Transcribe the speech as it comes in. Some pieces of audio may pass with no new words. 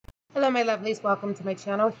Hello, my lovelies. Welcome to my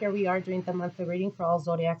channel. Here we are doing the monthly reading for all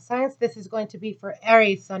zodiac signs. This is going to be for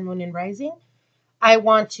Aries, Sun, Moon, and Rising. I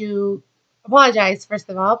want to apologize, first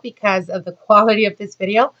of all, because of the quality of this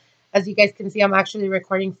video. As you guys can see, I'm actually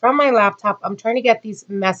recording from my laptop. I'm trying to get these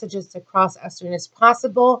messages across as soon as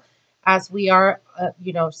possible as we are,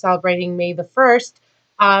 celebrating May the 1st.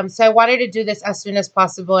 So I wanted to do this as soon as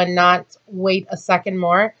possible and not wait a second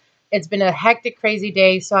more. It's been a hectic, crazy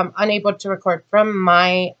day, so I'm unable to record from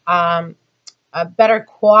my a better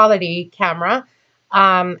quality camera,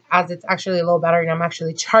 as it's actually a little better and I'm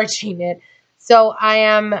actually charging it. So I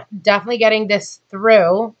am definitely getting this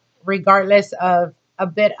through, regardless of a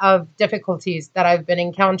bit of difficulties that I've been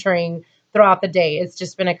encountering throughout the day. It's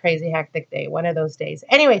just been a crazy, hectic day, one of those days.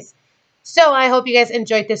 Anyways, so I hope you guys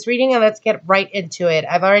enjoyed this reading, and let's get right into it.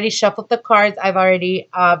 I've already shuffled the cards. I've already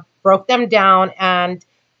broke them down and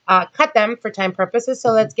cut them for time purposes. So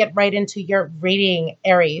let's get right into your reading,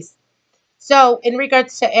 Aries. So in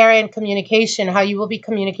regards to area and communication, how you will be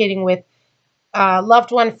communicating with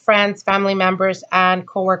loved one, friends, family members, and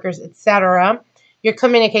coworkers, etc. Your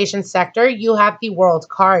communication sector, you have the World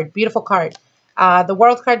card. Beautiful card. The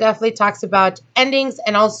World card definitely talks about endings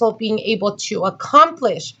and also being able to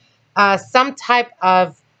accomplish some type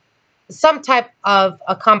of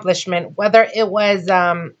accomplishment, whether it was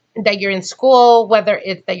that you're in school, whether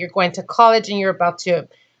it's that you're going to college and you're about to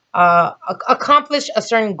accomplish a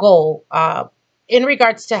certain goal. In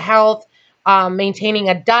regards to health, maintaining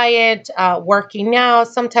a diet, working out,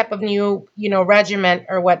 some type of new, regimen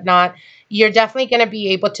or whatnot, you're definitely going to be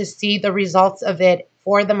able to see the results of it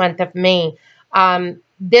for the month of May.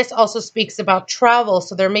 This also speaks about travel.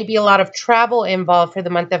 So there may be a lot of travel involved for the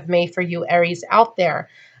month of May for you, Aries, out there.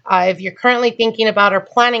 If you're currently thinking about or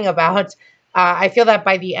planning about, I feel that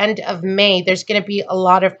by the end of May, there's going to be a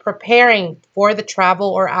lot of preparing for the travel,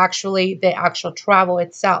 or actually the actual travel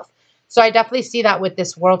itself. So I definitely see that with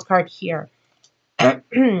this World card here.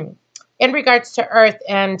 In regards to Earth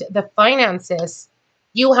and the finances,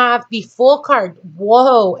 you have the Fool card.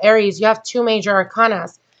 Whoa, Aries, you have two major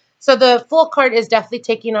arcanas. So the Fool card is definitely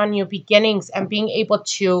taking on new beginnings and being able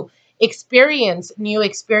to experience new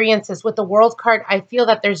experiences. With the World card, I feel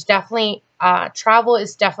that there's definitely travel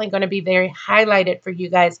is definitely going to be very highlighted for you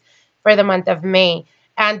guys for the month of May.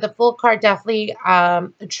 And the Fool card definitely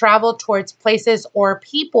travel towards places or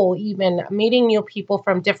people, even meeting new people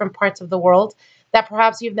from different parts of the world that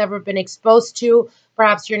perhaps you've never been exposed to.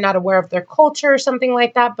 Perhaps you're not aware of their culture or something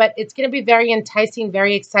like that, but it's going to be very enticing,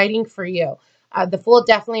 very exciting for you. The Fool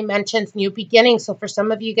definitely mentions new beginnings. So for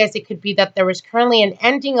some of you guys, it could be that there was currently an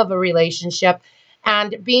ending of a relationship,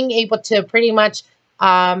 and being able to pretty much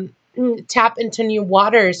tap into new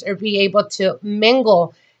waters, or be able to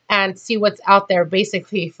mingle and see what's out there,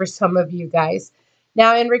 basically, for some of you guys.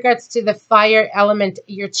 Now, in regards to the fire element,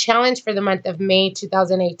 your challenge for the month of May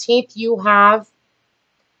 2018, you have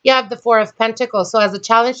the Four of Pentacles. So as a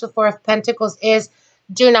challenge, the Four of Pentacles is,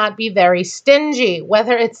 do not be very stingy,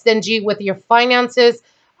 whether it's stingy with your finances,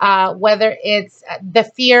 whether it's the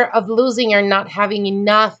fear of losing or not having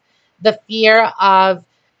enough, the fear of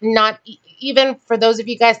not, even for those of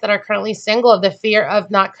you guys that are currently single, the fear of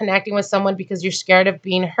not connecting with someone because you're scared of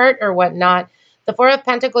being hurt or whatnot. The Four of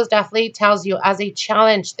Pentacles definitely tells you, as a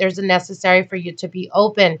challenge, there's a necessary for you to be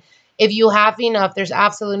open. If you have enough, there's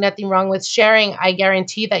absolutely nothing wrong with sharing. I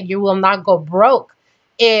guarantee that you will not go broke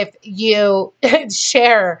if you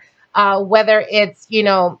share, whether it's,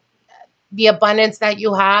 the abundance that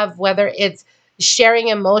you have, whether it's sharing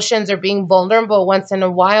emotions or being vulnerable once in a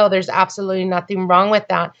while. There's absolutely nothing wrong with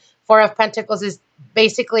that. Four of Pentacles is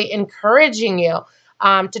basically encouraging you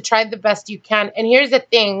to try the best you can. And here's the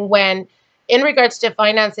thing, when in regards to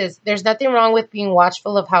finances, there's nothing wrong with being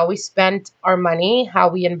watchful of how we spend our money, how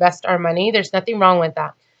we invest our money. There's nothing wrong with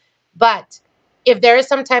that. But if there is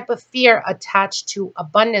some type of fear attached to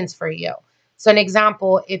abundance for you, so an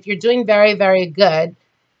example, if you're doing very, very good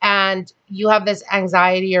and you have this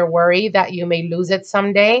anxiety or worry that you may lose it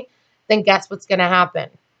someday, then guess what's going to happen?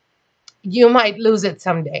 You might lose it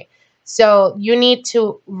someday. So you need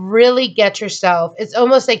to really get yourself, it's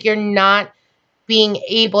almost like you're not being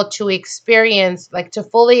able to experience, like to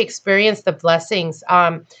fully experience the blessings.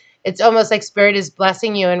 It's almost like Spirit is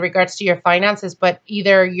blessing you in regards to your finances, but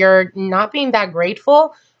either you're not being that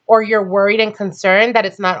grateful, or you're worried and concerned that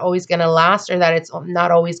it's not always going to last, or that it's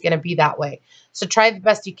not always going to be that way. So try the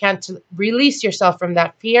best you can to release yourself from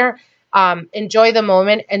that fear. Enjoy the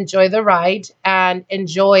moment, enjoy the ride, and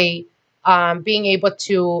enjoy being able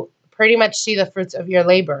to pretty much see the fruits of your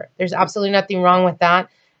labor. There's absolutely nothing wrong with that.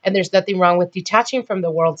 And there's nothing wrong with detaching from the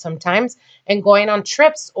world sometimes and going on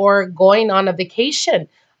trips or going on a vacation.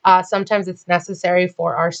 Sometimes it's necessary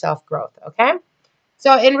for our self-growth, okay?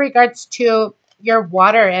 So in regards to your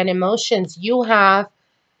water and emotions, you have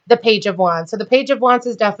the Page of Wands. So the Page of Wands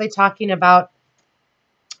is definitely talking about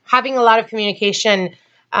having a lot of communication.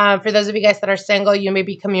 For those of you guys that are single, you may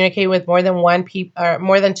be communicating with more than or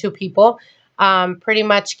more than two people. Pretty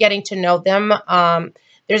much getting to know them.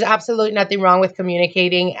 There's absolutely nothing wrong with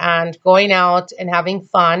communicating and going out and having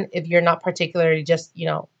fun if you're not particularly just,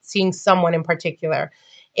 seeing someone in particular.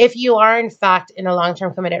 If you are, in fact, in a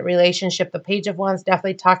long-term committed relationship, the Page of Wands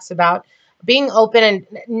definitely talks about being open and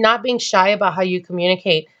not being shy about how you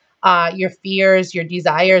communicate your fears, your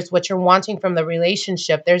desires, what you're wanting from the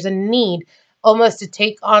relationship. There's a need almost to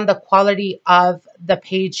take on the quality of the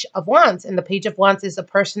Page of Wands. And the Page of Wands is a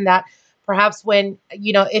person that perhaps when,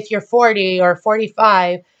 if you're 40 or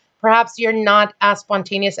 45, perhaps you're not as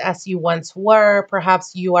spontaneous as you once were.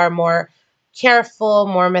 Perhaps you are more careful,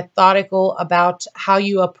 more methodical about how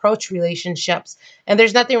you approach relationships. And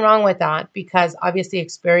there's nothing wrong with that because obviously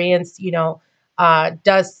experience,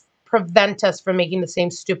 does prevent us from making the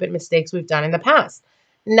same stupid mistakes we've done in the past.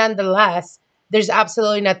 Nonetheless, there's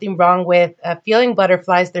absolutely nothing wrong with feeling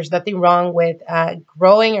butterflies. There's nothing wrong with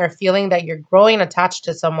growing or feeling that you're growing attached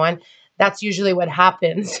to someone. That's usually what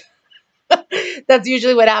happens. That's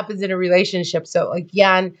usually what happens in a relationship. So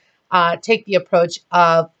again, take the approach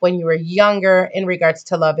of when you were younger in regards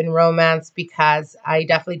to love and romance, because I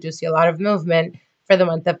definitely do see a lot of movement for the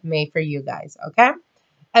month of May for you guys. Okay.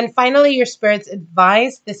 And finally, your spirit's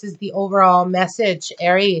advice. This is the overall message,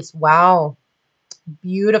 Aries. Wow.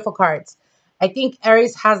 Beautiful cards. I think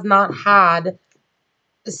Aries has not had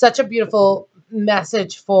such a beautiful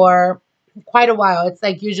message for quite a while. It's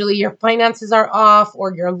like usually your finances are off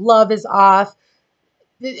or your love is off.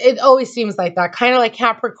 It always seems like that, kind of like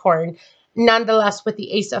Capricorn. Nonetheless, with the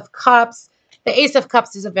Ace of Cups, the Ace of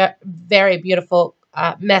Cups is a very beautiful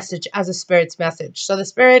message as a spirit's message. So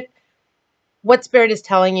what Spirit is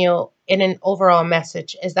telling you in an overall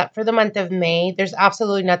message is that for the month of May, there's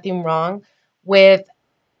absolutely nothing wrong with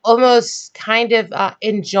almost kind of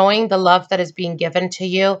enjoying the love that is being given to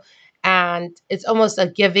you. And it's almost a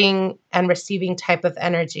giving and receiving type of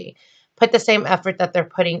energy. Put the same effort that they're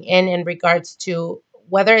putting in regards to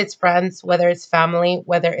whether it's friends, whether it's family,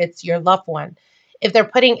 whether it's your loved one. If they're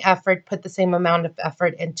putting effort, put the same amount of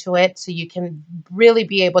effort into it so you can really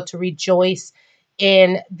be able to rejoice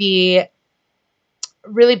in the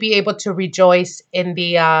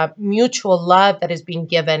mutual love that is being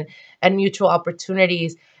given and mutual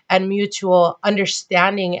opportunities and mutual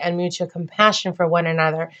understanding and mutual compassion for one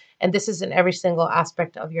another. And this is in every single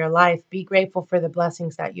aspect of your life. Be grateful for the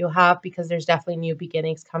blessings that you have because there's definitely new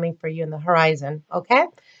beginnings coming for you in the horizon. Okay.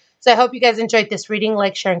 So I hope you guys enjoyed this reading.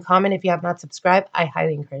 Like, share, and comment. If you have not subscribed, I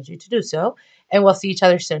highly encourage you to do so. And we'll see each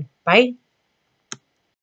other soon. Bye.